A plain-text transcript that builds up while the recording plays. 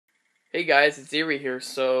Hey guys, it's Erie here.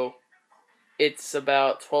 So it's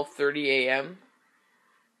about 12:30 a.m.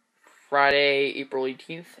 Friday, April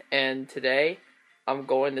 18th, and today I'm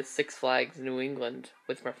going to Six Flags New England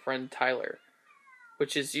with my friend Tyler,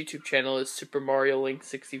 which his YouTube channel is Super Mario Link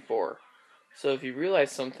 64. So if you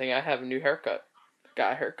realize something, I have a new haircut.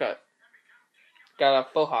 Got a haircut. Got a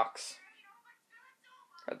faux hawks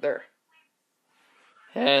right there.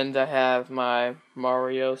 And I have my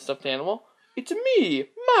Mario stuffed animal. It's me,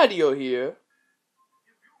 Mario here.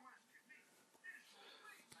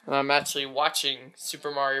 And I'm actually watching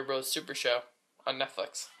Super Mario Bros. Super Show on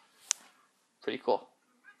Netflix. Pretty cool.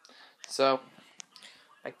 So,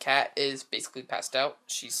 my cat is basically passed out.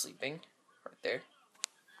 She's sleeping right there.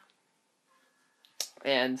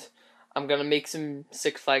 And I'm going to make some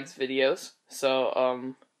Six Flags videos.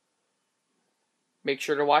 So, make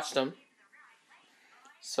sure to watch them.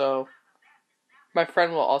 So, my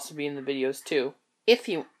friend will also be in the videos too. If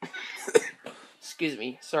he... excuse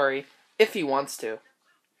me, sorry. If he wants to.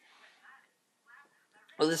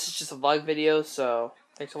 Well, this is just a vlog video, so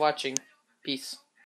thanks for watching. Peace.